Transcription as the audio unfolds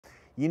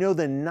You know,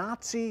 the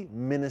Nazi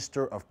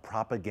minister of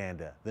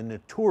propaganda, the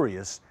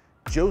notorious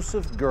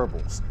Joseph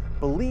Goebbels,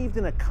 believed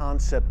in a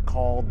concept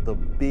called the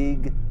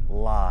big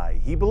lie.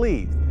 He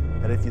believed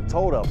that if you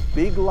told a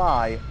big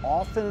lie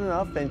often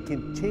enough and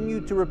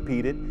continued to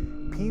repeat it,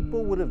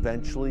 people would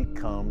eventually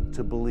come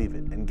to believe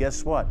it. And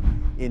guess what?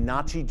 In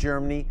Nazi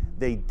Germany,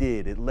 they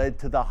did. It led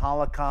to the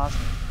Holocaust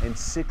and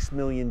 6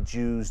 million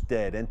Jews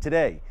dead. And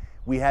today,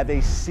 we have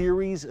a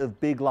series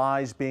of big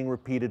lies being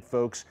repeated,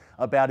 folks,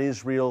 about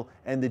Israel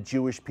and the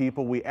Jewish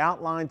people. We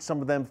outlined some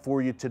of them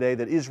for you today,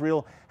 that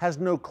Israel has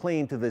no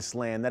claim to this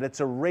land, that it's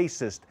a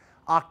racist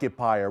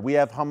occupier. We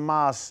have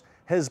Hamas,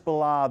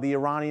 Hezbollah, the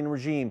Iranian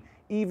regime,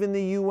 even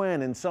the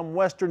UN and some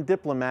Western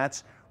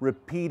diplomats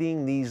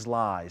repeating these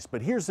lies.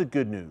 But here's the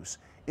good news.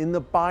 In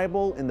the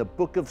Bible, in the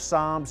book of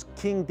Psalms,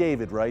 King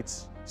David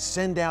writes,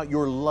 "Send out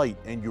your light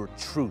and your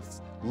truth.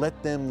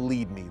 Let them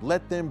lead me.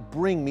 Let them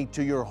bring me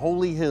to your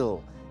holy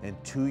hill and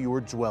to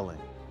your dwelling."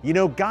 You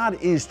know, God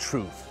is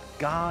truth.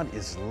 God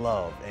is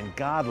love, and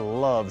God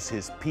loves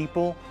His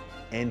people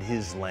and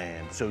His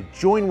land. So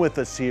join with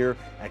us here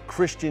at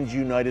Christians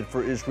United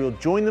for Israel.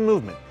 Join the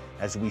movement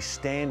as we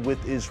stand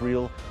with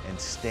Israel and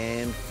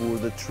stand for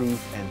the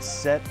truth and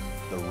set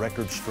the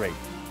record straight.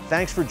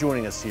 Thanks for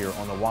joining us here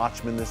on The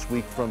Watchman this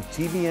week from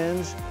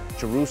TBN's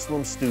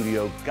Jerusalem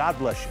studio. God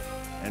bless you,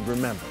 and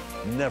remember,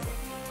 never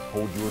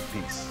hold your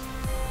peace.